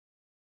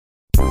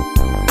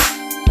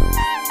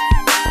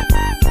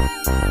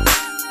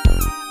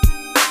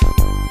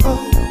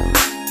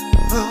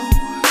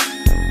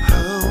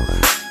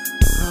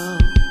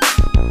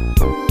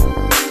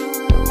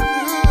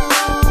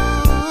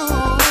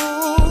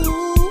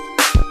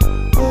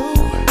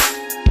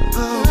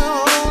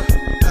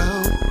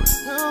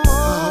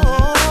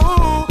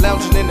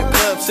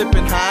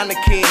sipping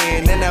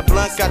Heineken, and that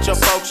blunt got your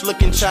folks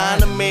looking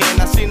Chinaman.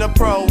 I seen a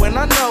pro and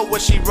I know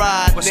what she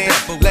riding.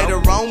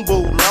 Later on,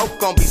 boo, low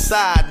gon' be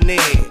siding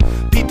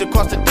it. Peeped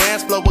across the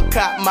dance floor, what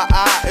caught my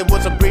eye? It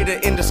was a breeder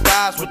in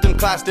disguise with them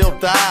Clydesdale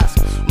thighs.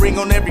 Ring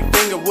on every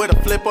finger with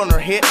a flip on her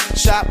hip.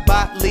 Shot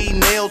Botley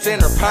nails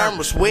and her perm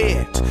was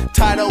wet.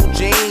 Tight old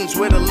jeans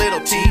with a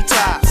little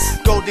T-top.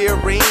 Gold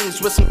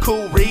earrings with some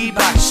cool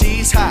Reebok.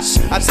 She's hot.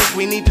 I think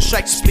we need to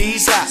strike the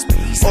speed hop.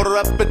 Order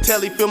up a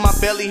telly, feel my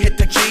belly hit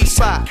the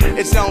G-spot.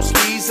 It's on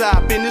squeeze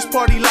up. In this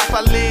party life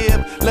I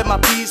live, let my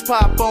peas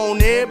pop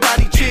on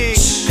everybody chick.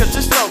 Cause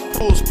this dope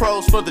pulls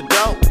pros for the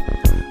dope.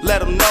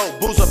 Let them know,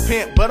 booze a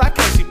pimp, but I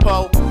can't see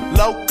Po.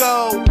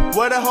 Loco,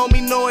 where the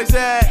homie noise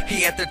at?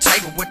 He at the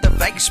table with the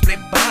Vegas split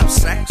bomb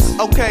sacks.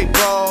 Okay,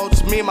 bro,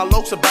 it's me and my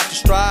lokes about to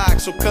strike.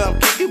 So come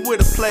kick it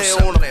with a player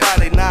on a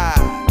Friday night.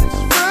 It's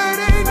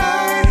Friday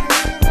night,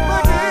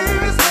 my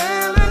name is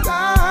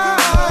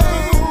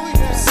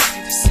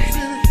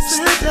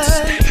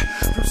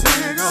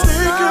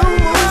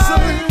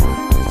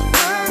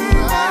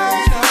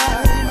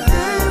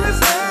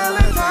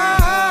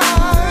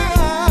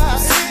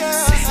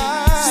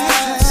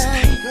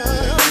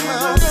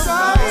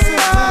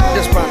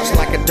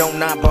Don't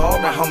not ball,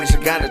 my homies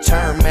got a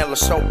turn. Mellow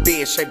so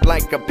big, shaped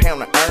like a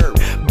pound of herb.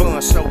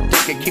 Bun so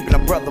thick and keeping a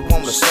brother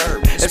on the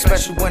serve.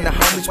 Especially when the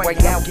homies way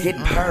out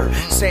getting hurt.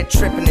 Said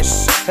tripping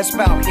this that's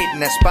about hitting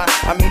that spot.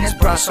 I mean this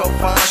bra so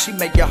fine, she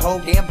make your whole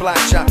damn block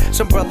shot.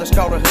 Some brothers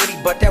call her hoodie,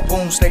 but that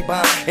won't stay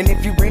by. And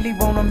if you really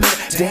wanna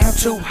meet down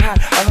too hot,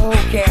 oh,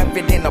 have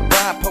it in a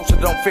bar,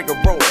 posted on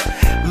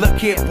Figueroa. Look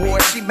here, boy,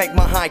 she make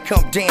my high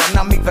come down.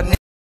 I'm even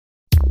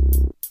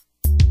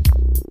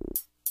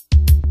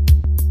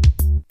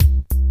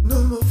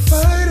no more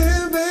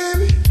fighting,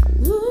 baby.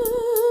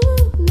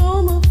 Ooh,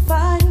 no more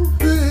fighting.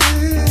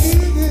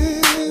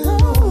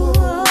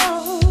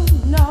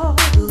 No.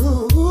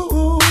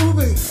 Ooh,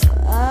 baby.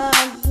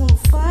 I won't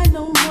fight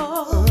no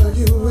more. Are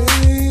you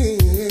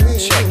in?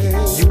 Check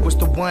it. You was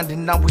the one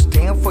and I was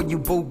down for you,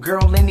 boo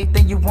girl.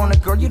 Anything you want,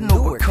 girl, you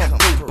know it come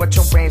through. But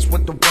your ass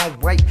went the wrong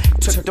way,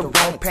 took the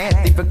wrong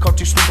path. Even caught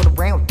you snooping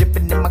around,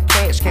 dipping in my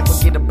cash. Can't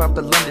forget about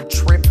the London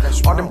trip,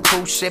 all them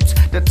cruise ships,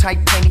 the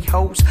tight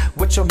pantyhose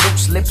with your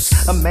loose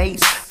lips.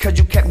 Amazed, cause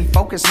you kept me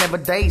focused, never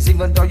dazed.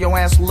 Even though your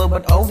ass a little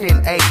bit older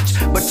in age.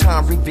 But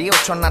time revealed,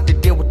 try not to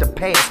deal with the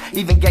past.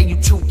 Even gave you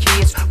 2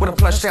 kids with a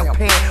plush down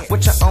pair.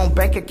 With your own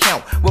bank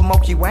account, what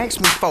more you ask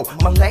me for?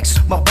 My Lex,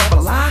 my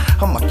bubble lie,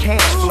 or my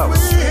cash flow?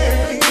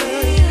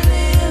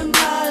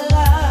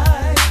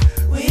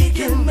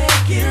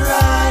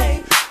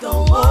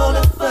 Don't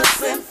wanna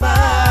fuss and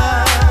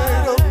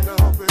fight. No,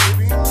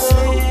 baby, no.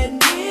 Let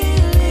me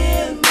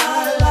live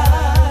my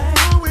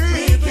life.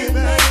 We can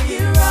make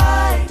it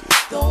right.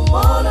 Don't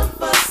wanna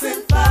fuss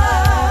and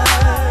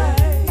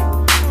fight.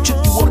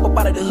 Took you up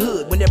out of the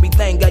hood when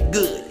everything got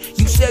good.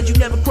 You said you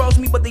never crossed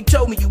me, but they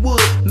told me you would.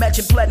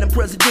 Matching platinum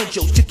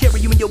presidentials to carry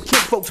you and your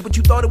kinfolks, but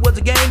you thought it was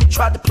a game and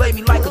tried to play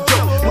me like a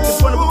joke. When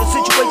confronted with the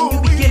situation,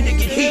 you begin to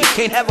get heated.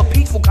 Can't have a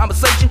peaceful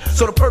conversation,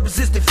 so the purpose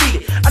is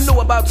defeated. I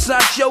know about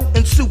Sancho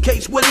and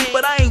Suitcase Willie,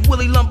 but I ain't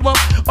Willie Lump Lump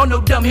or no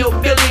dumb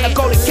hillbilly. I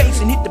called a case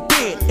and hit the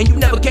pen, and you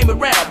never came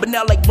around. But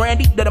now like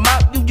Brandy, that I'm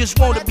out, you just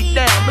wanna be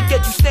down. Look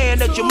at you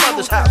staying at your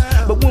mother's house.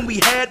 But when we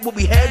had what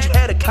we had, you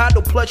had a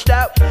condo plushed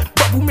out.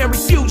 But woman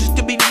refuses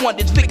to be the one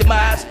that's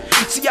victimized.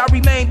 See, I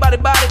remain body,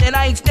 and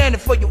I ain't standing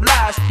for your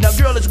lies. Now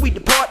girl, as we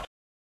depart,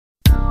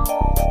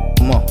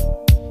 come on.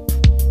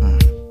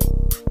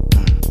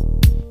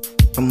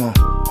 Come on.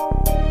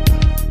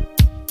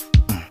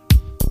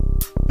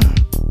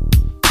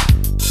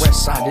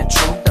 West side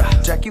intruder,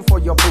 jack you for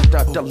your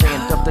Buddha, the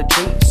land of the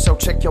G's. So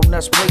check your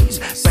nuts, please.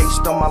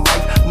 Based on my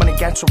life, money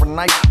got to a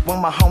night when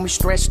my homie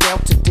stretched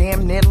out to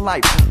damn near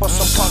life. Or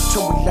some punk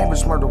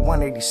 211's murder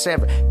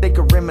 187. They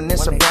could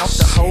reminisce about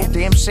the whole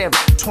damn 7.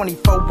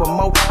 24 or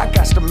more, I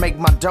got to make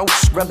my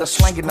dose. Rather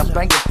slanging a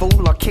banging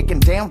fool or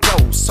kicking down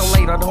doors. So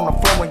late out on the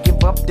floor and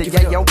give up the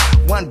yayo.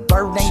 One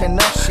bird ain't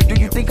enough. Do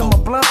you think I'm a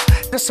bluff?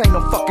 This ain't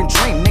no fucking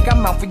dream, nigga.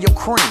 I'm out for your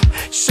cream.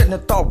 Shouldn't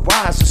have thought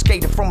wise and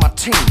skated from my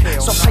team.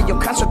 So pay your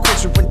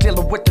consequences when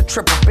dealing with the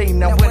triple B.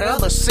 Now with the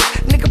other sick,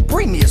 nigga,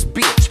 bring me his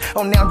bitch.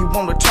 Oh, now you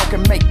wanna talk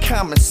and make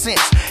common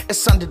sense.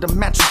 It's under the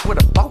mattress with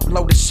a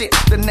boatload of shit.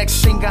 The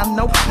next thing I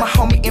know, my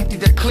homie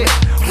emptied the clip.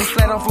 We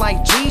flat off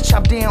like G,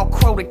 chopped down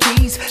quota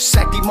keys.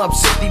 Sacked him up,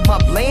 zipped him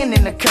up, laying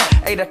in the cut.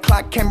 8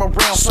 o'clock came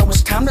around, so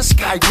it's time to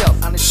sky up.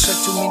 I done shut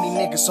too many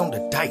niggas on the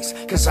dice,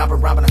 cause I've been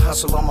robbing and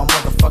hustle all my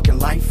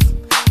motherfucking life.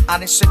 I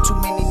done shit too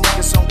many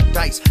niggas on the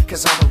dice,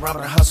 cause I've been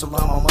robbing and hustle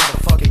all my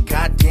motherfucking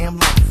goddamn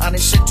life. I done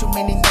shit too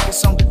many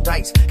niggas on the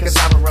dice, cause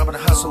I've been robbing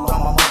and hustle all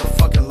my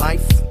motherfucking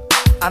life.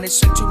 I done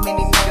shit too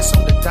many niggas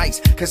on the dice,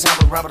 cause I've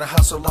been robbing and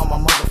hustle all my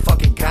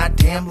motherfucking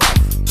goddamn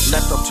life.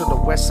 Left up to the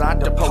west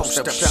side, the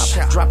post-up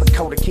shop. Dropping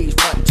coda keys,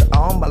 frontin' to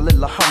all my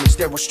little homies.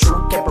 That was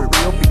true, kept it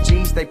real.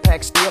 BGs, they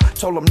packed steel.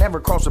 Told them never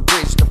cross a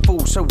bridge, the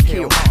fools who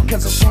kill.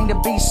 Cause it came to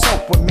be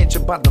soap when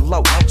mentioned by the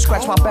low.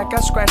 Scratch my back,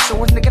 I scratch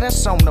yours, nigga,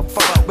 that's on the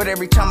phone. But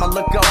every time I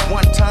look up,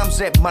 one time's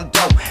at my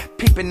door.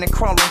 Peeping and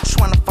crawling,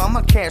 trying to find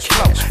my cash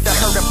flow. They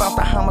heard about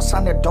the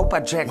homicide, that dope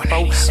I jacked for.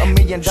 $1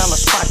 million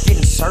spot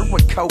getting served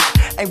with coke.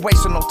 Ain't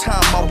wasting no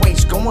time,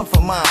 always going for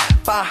mine.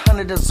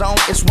 500 a zone,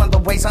 it's one of the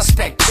ways I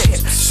stack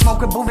chips.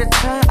 Smoking Buddha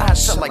time, I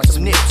shut like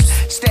some nips.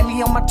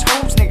 Steady on my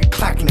toes, nigga,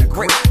 clocking the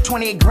grip.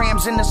 28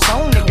 grams in the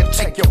zone, nigga,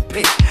 take your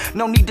pick.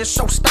 No need to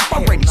show stuff,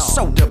 already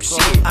sold up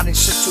shit. I done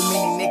shit too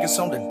many niggas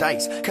on the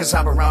dice, cause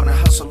I've been around and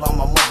hustle all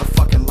my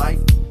motherfucking life.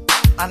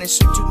 I done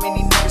shit too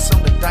many niggas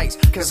on the dice,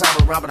 cause I've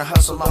been robbing and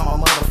hustle all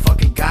my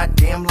motherfucking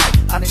goddamn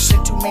life. I done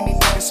shit too many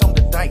niggas on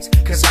the dice,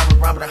 cause I've been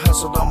robbing and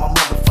hustle all my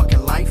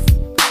motherfucking life.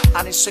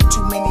 I done shit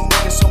too many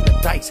niggas on the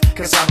dice,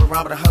 cause I've been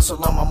robbing and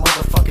hustle on my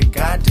motherfucking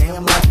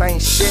goddamn life. Life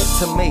ain't shit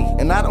to me,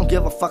 and I don't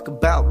give a fuck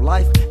about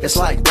life. It's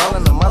like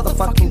rolling the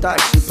motherfucking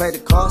dice. You pay the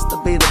cost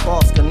to be the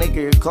boss, the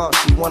nigga it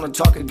costs. You wanna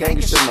talk a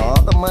gang shit, and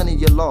all the money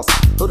you lost.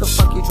 Who the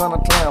fuck you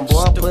tryna clown?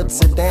 Boy, I put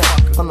it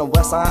down. From the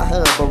west side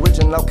hub,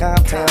 original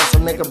Compton, so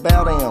nigga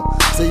bow down.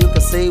 So you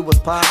can see what's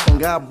poppin',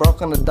 got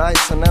broke on the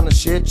dice, and now the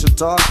shit you're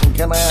talking.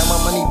 Can I have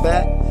my money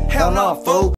back? Hell no, fool.